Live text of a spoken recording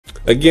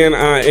Again,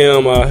 I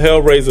am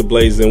Hellraiser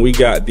Blazing. We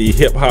got the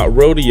Hip Hop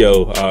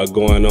Rodeo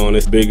going on.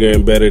 It's bigger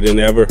and better than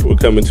ever. We're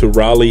coming to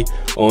Raleigh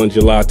on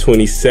July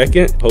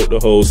 22nd. Hope the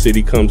whole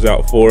city comes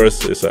out for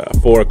us. It's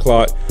 4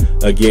 o'clock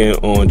again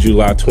on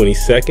July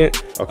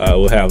 22nd. Okay.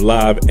 We'll have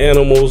live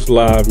animals,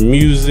 live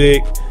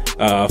music,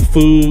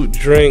 food,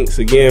 drinks,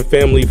 again,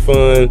 family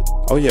fun.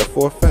 Oh yeah,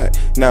 for a fact.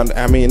 Now,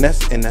 I mean,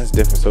 that's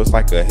different. So it's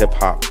like a hip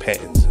hop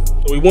petting zoo.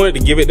 We wanted to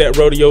give it that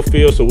rodeo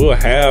feel, so we'll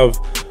have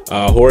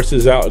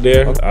horses out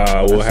there.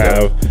 We'll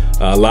have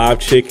live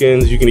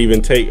chickens. You can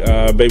even take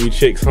baby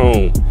chicks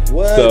home.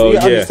 What? So,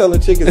 I'm just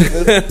selling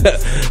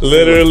chickens.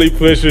 Literally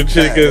pushing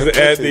chickens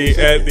at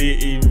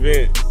the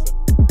event.